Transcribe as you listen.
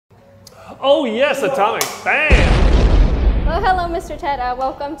Oh yes, atomic. Bam! Well, hello, Mr. Ted.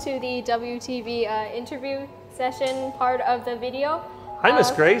 Welcome to the WTV interview session part of the video. Hi, Miss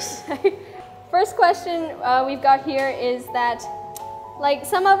Grace. First question we've got here is that, like,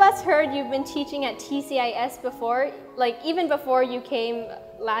 some of us heard you've been teaching at TCIS before, like even before you came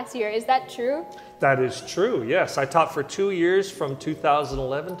last year. Is that true? That is true, yes. I taught for 2 years from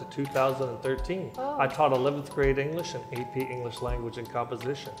 2011 to 2013. Oh. I taught 11th grade English and AP English Language and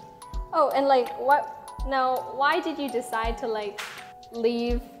Composition. Oh, and like why did you decide to like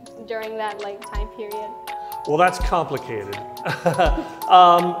leave during that like time period? Well, that's complicated.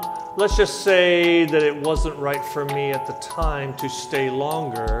 Let's just say that it wasn't right for me at the time to stay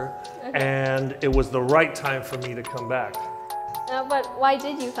longer, and it was the right time for me to come back. But why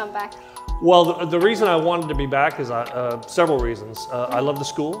did you come back? Well, the reason I wanted to be back is several reasons. I love the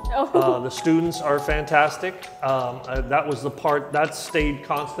school. The students are fantastic. That was the part that stayed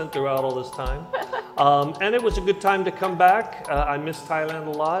constant throughout all this time. And it was a good time to come back. I miss Thailand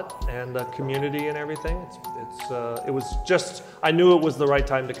a lot, and the community and everything. It was just, I knew it was the right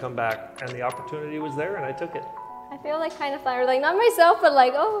time to come back, and the opportunity was there, and I took it. I feel like kind of flattered, like not myself, but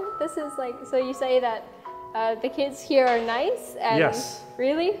like, oh, this is like, so you say that the kids here are nice? And yes.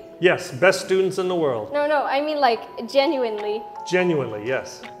 Really? Yes, best students in the world. No, I mean like genuinely. Genuinely,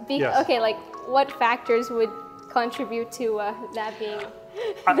 yes. Yes. Okay, like what factors would contribute to that being?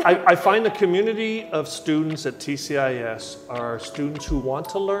 I find the community of students at TCIS are students who want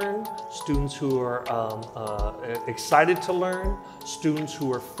to learn, students who are excited to learn, students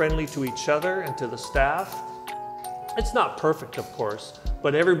who are friendly to each other and to the staff. It's not perfect, of course,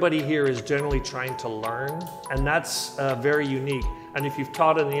 but everybody here is generally trying to learn, and that's very unique. And if you've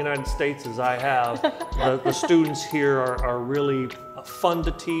taught in the United States, as I have, the students here are really fun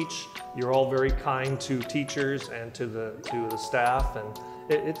to teach. You're all very kind to teachers and to the staff, and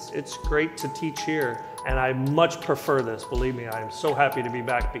it's great to teach here. And I much prefer this, believe me. I am so happy to be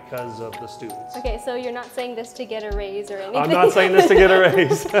back because of the students. Okay, so you're not saying this to get a raise or anything? I'm not saying this to get a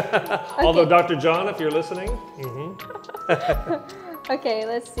raise. Although, Dr. John, if you're listening. Okay,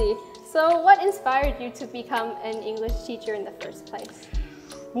 let's see. So what inspired you to become an English teacher in the first place?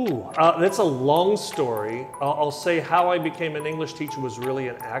 Ooh, that's a long story. I'll say how I became an English teacher was really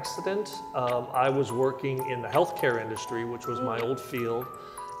an accident. I was working in the healthcare industry, which was my old field,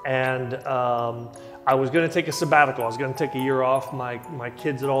 and I was going to take a sabbatical. I was going to take a year off. My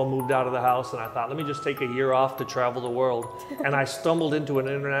kids had all moved out of the house, and I thought, let me just take a year off to travel the world. And I stumbled into an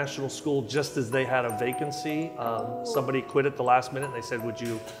international school just as they had a vacancy. Somebody quit at the last minute, and they said, would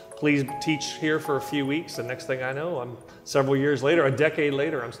you please teach here for a few weeks? And next thing I know, I'm several years later, a decade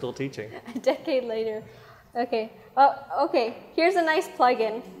later, I'm still teaching. A decade later. Okay. Okay, here's a nice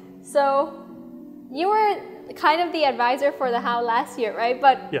plug-in. So you were kind of the advisor for the How last year, right?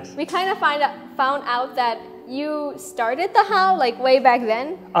 But yes, we kind of found out that you started the How like way back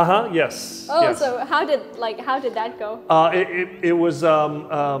then. Yes. Oh, yes. So how did that go? It was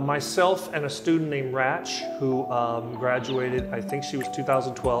myself and a student named Ratch who graduated. I think she was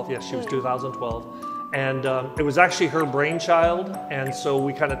 2012. Yes, she was 2012. And it was actually her brainchild, and so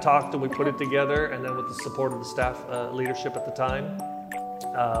we kind of talked and we put it together, and then with the support of the staff leadership at the time,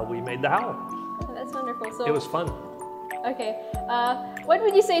 we made the How. Oh, that's wonderful. So it was fun. Okay. What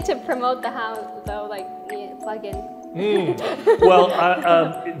would you say to promote the How, though, like the plug-in?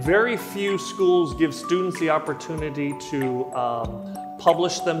 Well, very few schools give students the opportunity to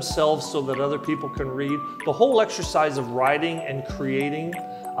publish themselves so that other people can read. The whole exercise of writing and creating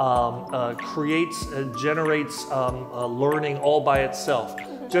generates learning all by itself.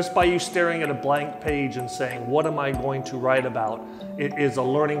 Just by you staring at a blank page and saying, what am I going to write about? It is a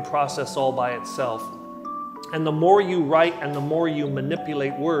learning process all by itself. And the more you write and the more you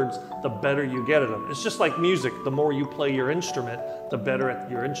manipulate words, the better you get at them. It's just like music. The more you play your instrument, the better at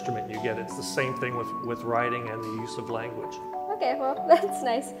your instrument you get. It's the same thing with writing and the use of language. Okay, well, that's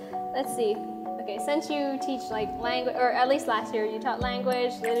nice. Let's see. Okay, since you teach like language, or at least last year you taught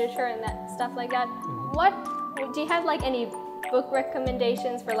language, literature, and that stuff like that, do you have like any book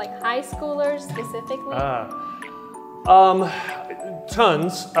recommendations for like high schoolers specifically?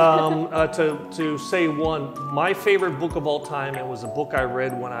 Tons. To say one, my favorite book of all time, it was a book I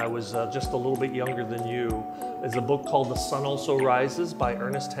read when I was just a little bit younger than you, is a book called The Sun Also Rises by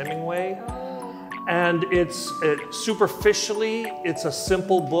Ernest Hemingway. And superficially, it's a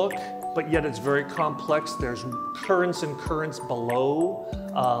simple book, but yet it's very complex. There's currents and currents below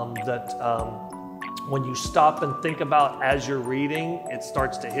when you stop and think about as you're reading, it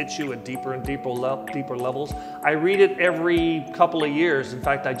starts to hit you at deeper and deeper levels. I read it every couple of years. In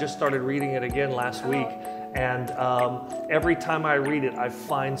fact, I just started reading it again last week, And every time I read it, I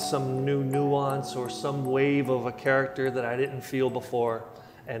find some new nuance or some wave of a character that I didn't feel before.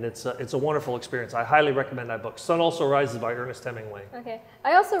 And it's a wonderful experience. I highly recommend that book. Sun Also Rises by Ernest Hemingway. Okay.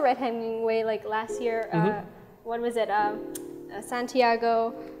 I also read Hemingway like last year. What was it?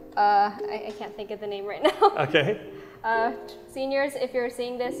 Santiago. I can't think of the name right now. Okay. Seniors, if you're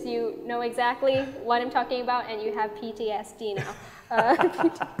seeing this, you know exactly what I'm talking about and you have PTSD now.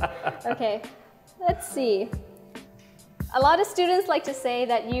 Okay, let's see. A lot of students like to say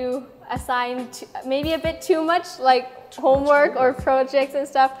that you assign maybe a bit too much, like homework or projects and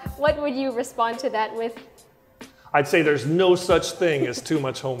stuff. What would you respond to that with? I'd say there's no such thing as too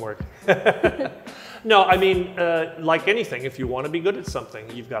much homework. No, I mean, like anything, if you want to be good at something,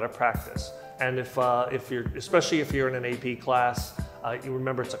 you've got to practice. And especially if you're in an AP class, you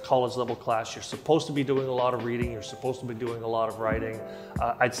remember it's a college level class, you're supposed to be doing a lot of reading, you're supposed to be doing a lot of writing.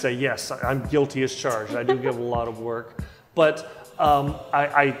 I'd say yes, I'm guilty as charged. I do give a lot of work. But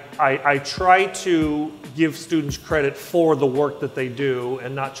I try to give students credit for the work that they do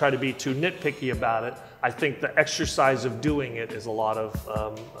and not try to be too nitpicky about it. I think the exercise of doing it is a lot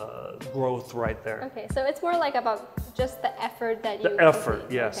of growth right there. Okay, so it's more like about just the effort that you... The effort,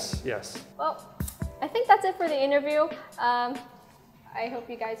 yes, okay. Yes. Well, I think that's it for the interview. I hope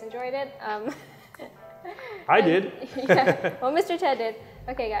you guys enjoyed it. I did. Yeah, well, Mr. Ted did.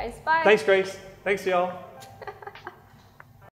 Okay, guys, bye. Thanks, Grace. Thanks, y'all.